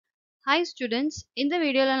Hi students, இந்த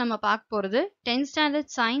வீடியோல நம்ம பார்க்க போறது 10th standard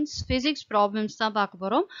science physics problems தான் பார்க்க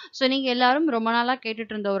போறோம். So நீங்க எல்லாரும் ரொம்ப நாளா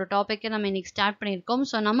கேட்டுட்டு இருந்த ஒரு டாபிக்கை நம்ம இன்னைக்கு ஸ்டார்ட் பண்ணியிருக்கோம்.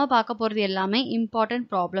 So நம்ம பார்க்க போறது எல்லாமே important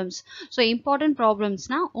problems. So important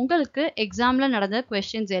problemsனா உங்களுக்கு எக்ஸாம்ல நடந்த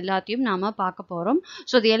questions எல்லாத்தையும் நாம பார்க்க போறோம்.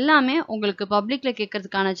 So இது எல்லாமே உங்களுக்கு பப்ளிக்ல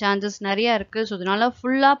கேட்கறதுக்கான சான்சஸ் நிறைய இருக்கு. So அதனால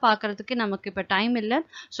ஃபுல்லா பார்க்கறதுக்கு நமக்கு இப்ப டைம் இல்ல.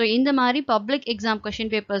 So இந்த மாதிரி public exam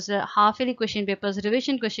question papers, half yearly question papers,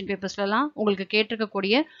 revision question papersலாம் உங்களுக்கு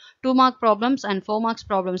கேட்டிருக்கக்கூடிய 2 mark problems and 4 marks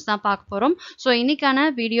problems தான் பார்க்க போறோம். So இன்னைக்கான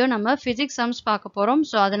வீடியோ நம்ம physics sums பார்க்க போறோம்.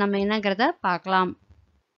 So அது நம்ம என்னங்கறத பார்க்கலாம்.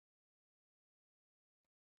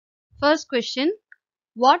 First question,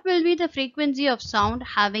 what will be the frequency of sound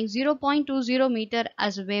having 0.20 meter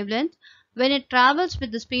as a wavelength when it travels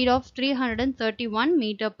with the speed of 331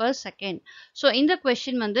 meter per second? So இந்த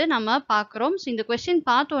question வந்து நம்ம பார்க்கிறோம். So இந்த question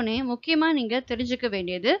பார்த்தோனே முக்கியமா நீங்க தெரிஞ்சுக்க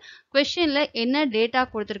வேண்டியது questionல என்ன டேட்டா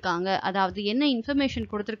கொடுத்திருக்காங்க, அதாவது என்ன இன்ஃபர்மேஷன்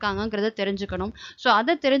கொடுத்திருக்காங்கங்கறத தெரிஞ்சுக்கணும். So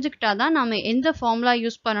அதை தெரிஞ்சுக்கிட்டா தான் நாம எந்த ஃபார்முலா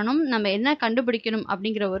யூஸ் பண்ணணும், நம்ம என்ன கண்டுபிடிக்கணும்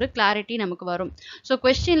அப்படிங்கிற ஒரு கிளாரிட்டி நமக்கு வரும். So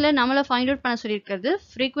questionல நம்மள ஃபைண்ட் அவுட் பண்ண சொல்லியிருக்கிறது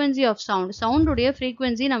frequency of sound. சவுண்ட் உடைய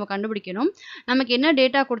frequency நம்ம கண்டுபிடிக்கணும். நமக்கு என்ன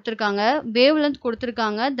டேட்டா கொடுத்திருக்காங்க, wavelength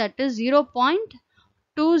கொடுத்திருக்காங்க, that is 0.20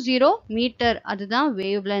 meter, அதுதான்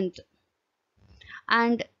wavelength,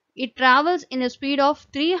 and it travels in a speed of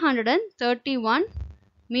 331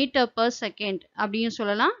 meter per second அப்படியும்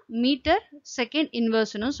சொல்லலாம், மீட்டர் செகண்ட்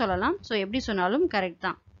இன்வர்ஸ்னு சொல்லலாம். ஸோ எப்படி சொன்னாலும் கரெக்ட்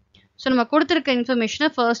தான். ஸோ நம்ம கொடுத்துருக்க இன்ஃபர்மேஷனை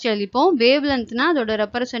ஃபர்ஸ்ட் எழுதிப்போம். வேவ்லென்த்னா அதோட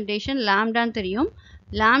ரெப்ரசன்டேஷன் லாம்டான்னு தெரியும்.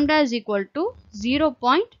 Lambda is equal to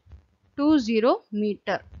 0.20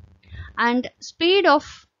 metre. And speed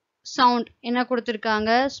of sound என்ன கொடுத்திருக்காங்க,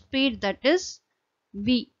 speed that is v.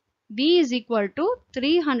 v is equal to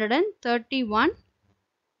 331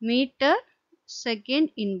 meter second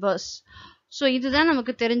inverse. So இதுதான்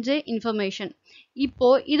நமக்கு தெரிஞ்ச இன்ஃபர்மேஷன். இப்போ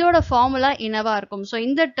இதோட ஃபார்முலா என்னவா இருக்கும்? ஸோ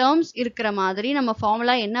இந்த டேர்ம்ஸ் இருக்கிற மாதிரி நம்ம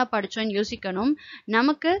ஃபார்முலா என்ன படிச்சோம்னு யோசிக்கணும்.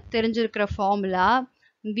 நமக்கு தெரிஞ்சிருக்கிற formula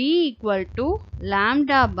v equal to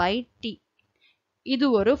lambda by t. இது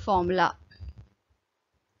ஒரு ஃபார்முலா.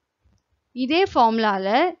 இதே ஃபார்முலால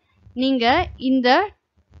நீங்க இந்த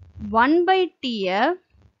 1 by t-ய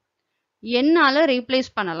என்னால ரீப்ளேஸ்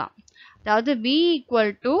பண்ணலாம். அதாவது v equal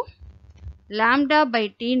to lambda by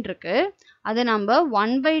t இருக்கு, அதை நம்ம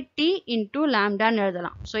 1 by t into lambda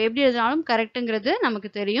எழுதலாம். ஸோ எப்படி எழுதினாலும் கரெக்டுங்கிறது நமக்கு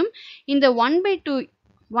தெரியும். இந்த 1 by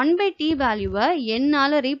t வேல்யூவை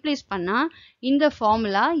என்னால ரீப்ளேஸ் பண்ணா இந்த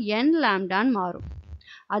ஃபார்முலா n லாம்டான்னு மாறும்.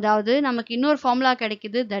 அதாவது நமக்கு இன்னொரு ஃபார்முலா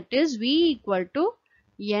கிடைக்குது, that is v equal to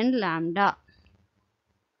n lambda.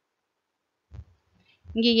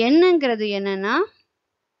 இங்க என்னங்கிறது என்னன்னா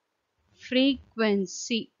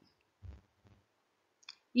frequency.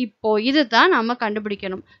 இப்போ இதுதான் நம்ம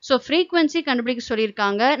கண்டுபிடிக்கணும். ஸோ frequency கண்டுபிடிக்க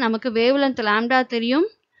சொல்லியிருக்காங்க. நமக்கு wavelength lambda தெரியும்,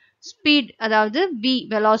 ஸ்பீட் அதாவது v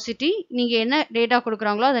velocity, நீங்க என்ன டேட்டா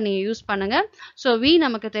கொடுக்குறாங்களோ அதை நீங்க யூஸ் பண்ணுங்க. ஸோ v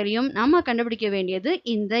நமக்கு தெரியும், நம்ம கண்டுபிடிக்க வேண்டியது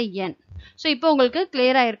இந்த n. ஸோ இப்போ உங்களுக்கு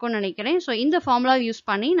கிளியர் ஆயிருக்கும்னு நினைக்கிறேன். ஸோ இந்த ஃபார்முலா யூஸ்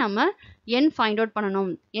பண்ணி நம்ம n ஃபைண்ட் அவுட்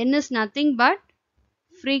பண்ணணும். n is nothing but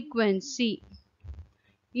frequency.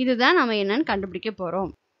 இதுதான் நம்ம என்னன்னு கண்டுபிடிக்க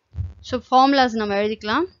போறோம். ஸோ ஃபார்முலாஸ் நம்ம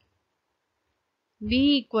எழுதிக்கலாம். v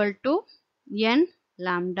equal to n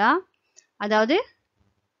lambda, அதாவது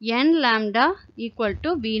n lambda equal to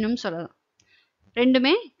v னும் சொல்லலாம்.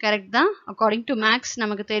 ரெண்டுமே கரெக்ட் தான். அக்கார்டிங் டு மேக்ஸ்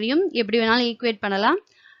நமக்கு தெரியும், எப்படி வேணாலும் ஈக்குவேட் பண்ணலாம்.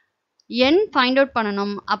 n ஃபைண்ட் அவுட்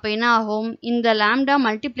பண்ணணும். அப்போ என்ன ஆகும், இந்த லாம்டா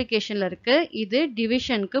மல்டிப்ளிகேஷன்ல இருக்கு, இது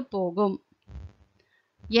டிவிஷனுக்கு போகும்.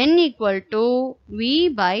 n equal to v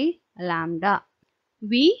by lambda,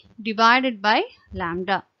 v divided by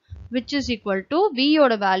lambda, which is equal to v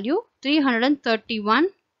ஓட வேல்யூ 331,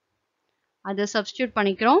 அதை சப்ஸ்டியூட்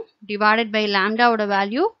பண்ணிக்கிறோம், divided by lambda ஓட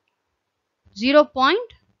வேல்யூ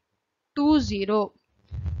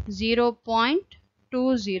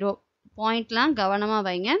 0.20 பாயிண்ட்லாம் கவனமா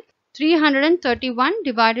வைங்க. 331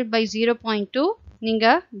 divided by 0.2 நீங்க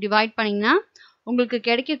டிவைட் பண்ணீங்கன்னா உங்களுக்கு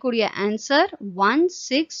கிடைக்கக்கூடிய ஆன்சர்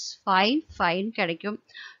 1655 கிடைக்கும்.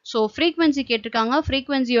 ஸோ ஃப்ரீக்வன்சி கேட்டிருக்காங்க,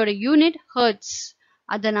 ஃப்ரீக்வன்சியோட யூனிட் ஹெர்ட்ஸ்,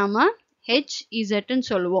 அதை நாம HZ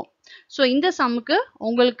சொல்லுவோம். ஸோ இந்த சம்முக்கு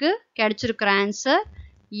உங்களுக்கு கிடைச்சிருக்கிற answer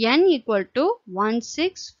n equal to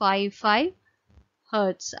 1655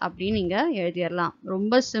 hertz அப்படின்னு நீங்க எழுதிடலாம்.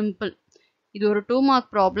 ரொம்ப சிம்பிள். இது ஒரு 2 mark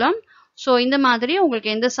ப்ராப்ளம். ஸோ இந்த மாதிரி உங்களுக்கு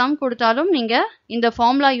எந்த சம் கொடுத்தாலும் நீங்க இந்த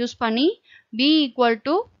ஃபார்முலா யூஸ் பண்ணி v equal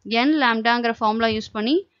to n lambdaங்கிற formula use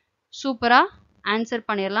பண்ணி சூப்பரா ஆன்சர்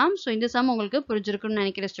பண்ணிடலாம். ஸோ இந்த சம் உங்களுக்கு புரிஞ்சிருக்குன்னு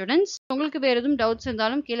நினைக்கிறேன் ஸ்டூடெண்ட்ஸ். உங்களுக்கு வேற எதுவும் டவுட்ஸ்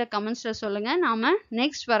இருந்தாலும் கீழே கமெண்ட்ஸ்ல சொல்லுங்க, நாம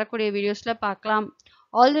நெக்ஸ்ட் வரக்கூடிய வீடியோஸ்ல பார்க்கலாம்.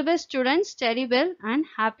 All the best students, study well and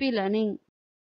happy learning.